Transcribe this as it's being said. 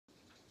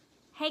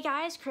Hey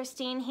guys,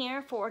 Kristine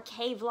here for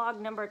K-Vlog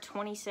number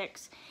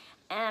 26,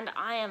 and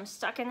I am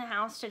stuck in the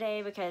house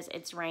today because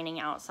it's raining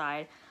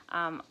outside.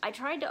 I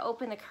tried to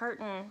open the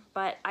curtain,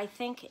 but I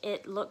think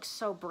it looks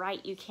so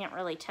bright you can't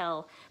really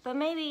tell. But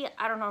maybe,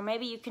 I don't know,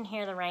 maybe you can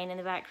hear the rain in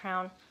the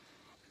background.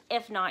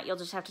 If not, you'll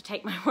just have to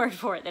take my word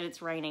for it that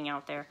it's raining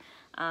out there.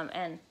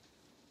 And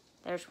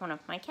there's one of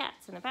my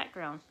cats in the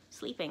background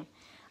sleeping.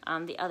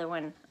 The other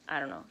one, I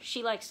don't know,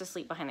 she likes to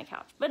sleep behind the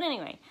couch. But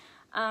anyway,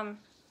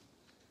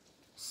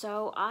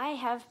 so I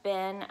have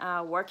been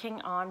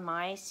working on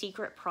my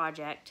secret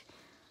project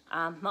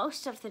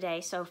most of the day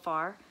so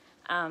far.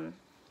 And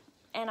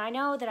I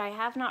know that I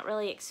have not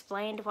really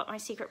explained what my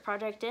secret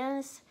project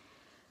is,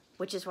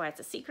 which is why it's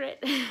a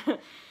secret.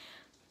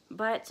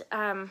 But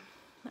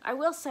I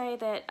will say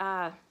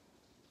that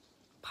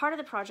part of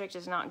the project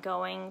is not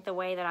going the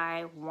way that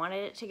I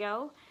wanted it to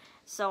go.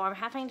 So I'm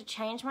having to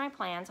change my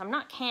plans. I'm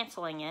not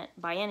canceling it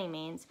by any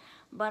means,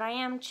 but I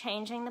am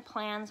changing the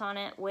plans on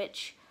it,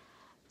 which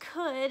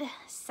could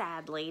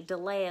sadly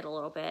delay it a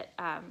little bit.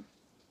 Of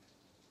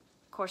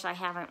course, I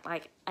haven't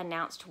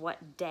announced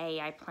what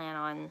day I plan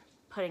on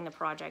putting the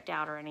project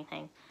out or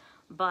anything,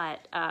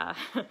 but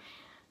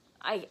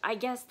I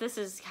guess this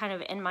is kind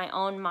of in my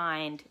own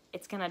mind.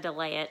 It's gonna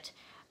delay it.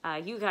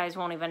 You guys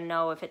won't even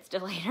know if it's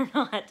delayed or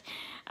not,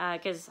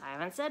 because I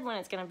haven't said when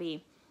it's gonna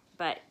be.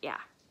 But yeah,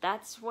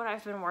 that's what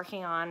I've been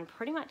working on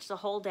pretty much the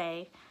whole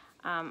day.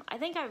 I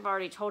think I've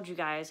already told you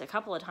guys a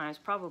couple of times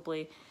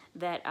probably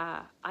that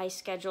I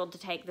scheduled to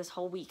take this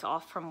whole week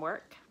off from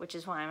work, which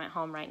is why I'm at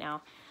home right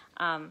now,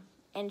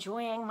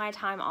 enjoying my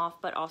time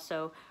off, but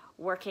also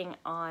working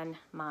on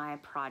my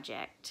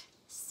project.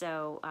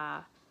 So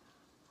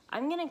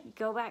I'm gonna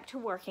go back to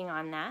working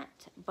on that,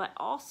 but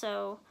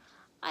also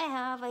I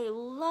have a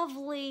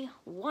lovely,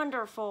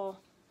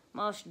 wonderful,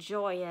 most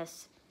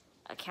joyous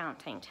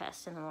accounting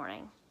test in the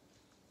morning.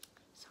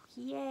 So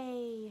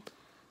yay!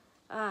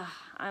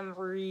 I'm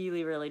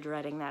really, really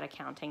dreading that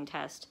accounting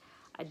test.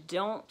 I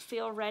don't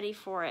feel ready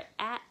for it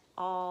at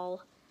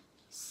all.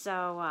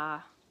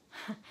 So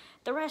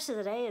the rest of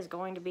the day is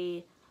going to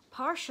be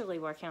partially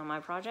working on my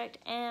project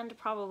and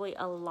probably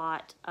a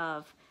lot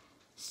of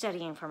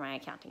studying for my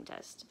accounting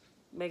test,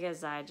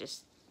 because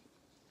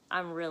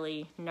I'm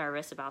really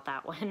nervous about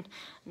that one.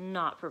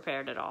 Not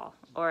prepared at all,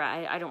 or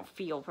I don't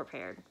feel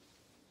prepared.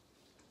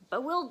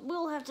 But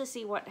we'll have to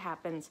see what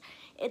happens.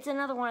 It's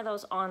another one of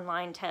those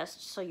online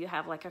tests, so you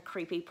have like a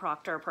creepy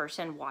proctor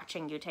person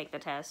watching you take the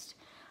test.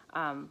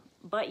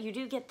 But you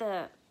do get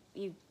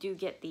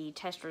the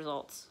test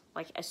results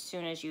like as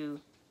soon as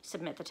you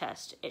submit the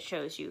test. It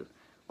shows you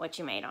what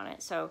you made on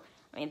it. So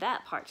I mean,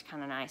 that part's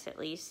kind of nice at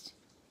least.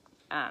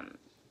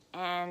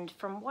 And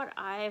from what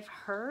I've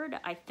heard,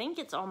 I think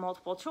it's all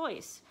multiple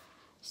choice.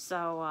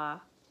 So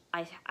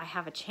I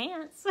have a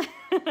chance.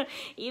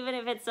 Even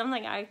if it's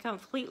something I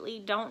completely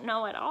don't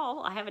know at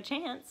all, I have a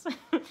chance.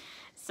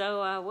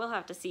 So we'll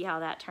have to see how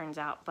that turns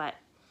out. But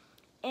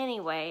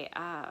anyway,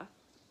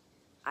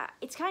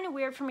 it's kind of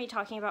weird for me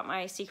talking about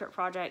my secret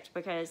project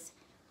because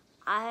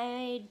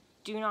I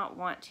do not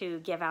want to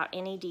give out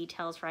any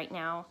details right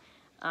now.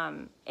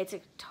 It's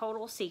a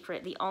total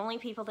secret. The only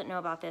people that know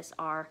about this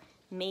are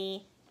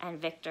me and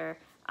Victor.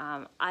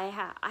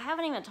 I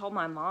haven't even told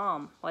my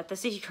mom what the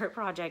secret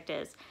project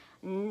is.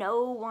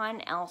 No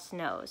one else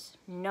knows.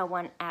 No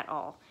one at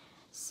all.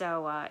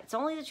 So it's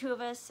only the two of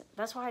us.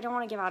 That's why I don't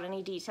want to give out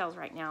any details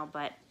right now,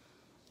 but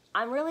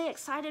I'm really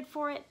excited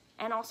for it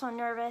and also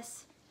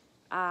nervous.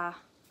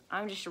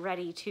 I'm just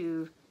ready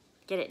to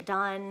get it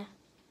done,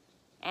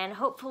 and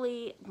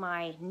hopefully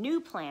my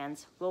new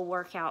plans will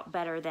work out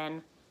better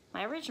than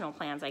my original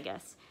plans, I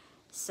guess.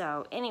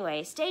 So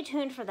anyway, stay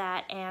tuned for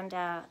that. And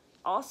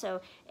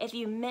also, if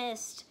you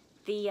missed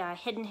the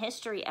Hidden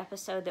History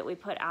episode that we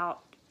put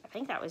out, I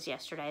think that was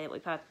yesterday that we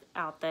put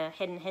out the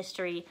Hidden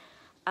History,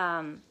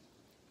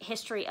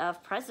 History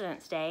of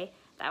President's Day.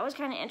 That was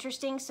kind of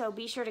interesting, so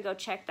be sure to go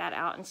check that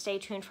out and stay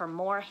tuned for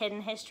more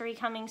Hidden History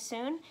coming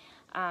soon.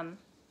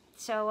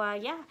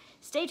 Yeah,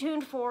 stay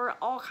tuned for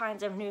all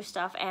kinds of new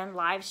stuff and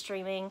live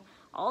streaming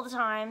all the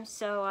time.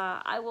 So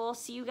I will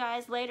see you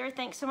guys later.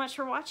 Thanks so much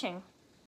for watching.